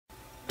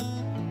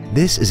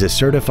This is a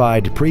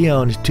certified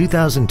pre-owned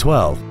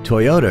 2012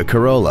 Toyota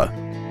Corolla.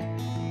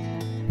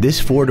 This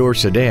four-door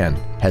sedan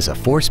has a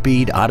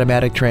 4-speed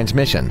automatic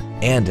transmission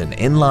and an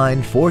inline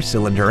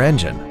 4-cylinder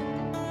engine.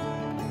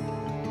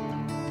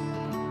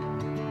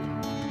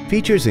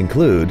 Features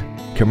include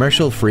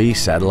commercial-free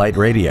satellite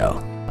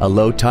radio, a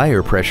low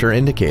tire pressure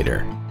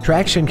indicator,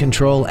 traction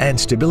control and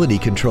stability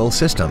control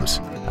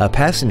systems, a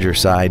passenger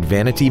side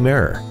vanity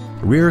mirror,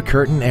 rear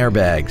curtain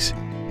airbags,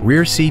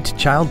 rear seat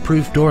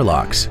child-proof door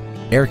locks,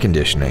 air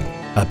conditioning,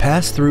 a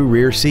pass-through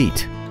rear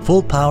seat,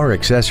 full power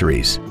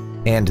accessories,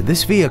 and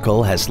this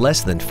vehicle has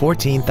less than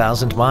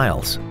 14,000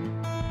 miles.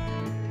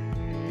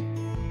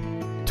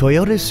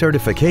 Toyota's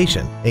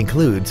certification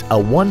includes a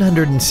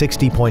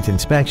 160-point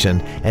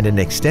inspection and an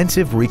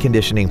extensive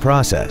reconditioning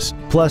process,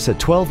 plus a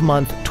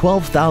 12-month,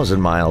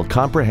 12,000-mile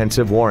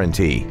comprehensive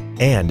warranty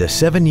and a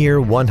 7-year,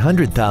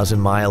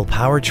 100,000-mile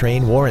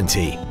powertrain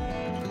warranty.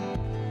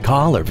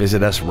 Call or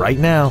visit us right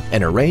now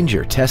and arrange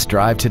your test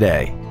drive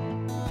today.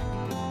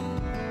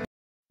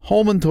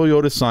 Holman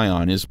Toyota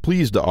Scion is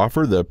pleased to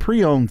offer the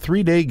pre-owned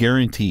 3-day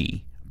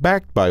guarantee.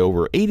 Backed by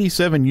over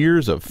 87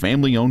 years of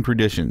family-owned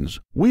traditions,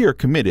 we are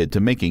committed to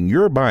making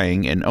your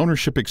buying and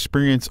ownership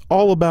experience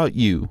all about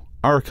you,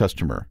 our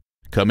customer.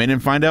 Come in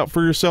and find out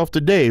for yourself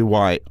today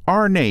why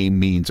our name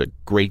means a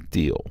great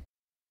deal.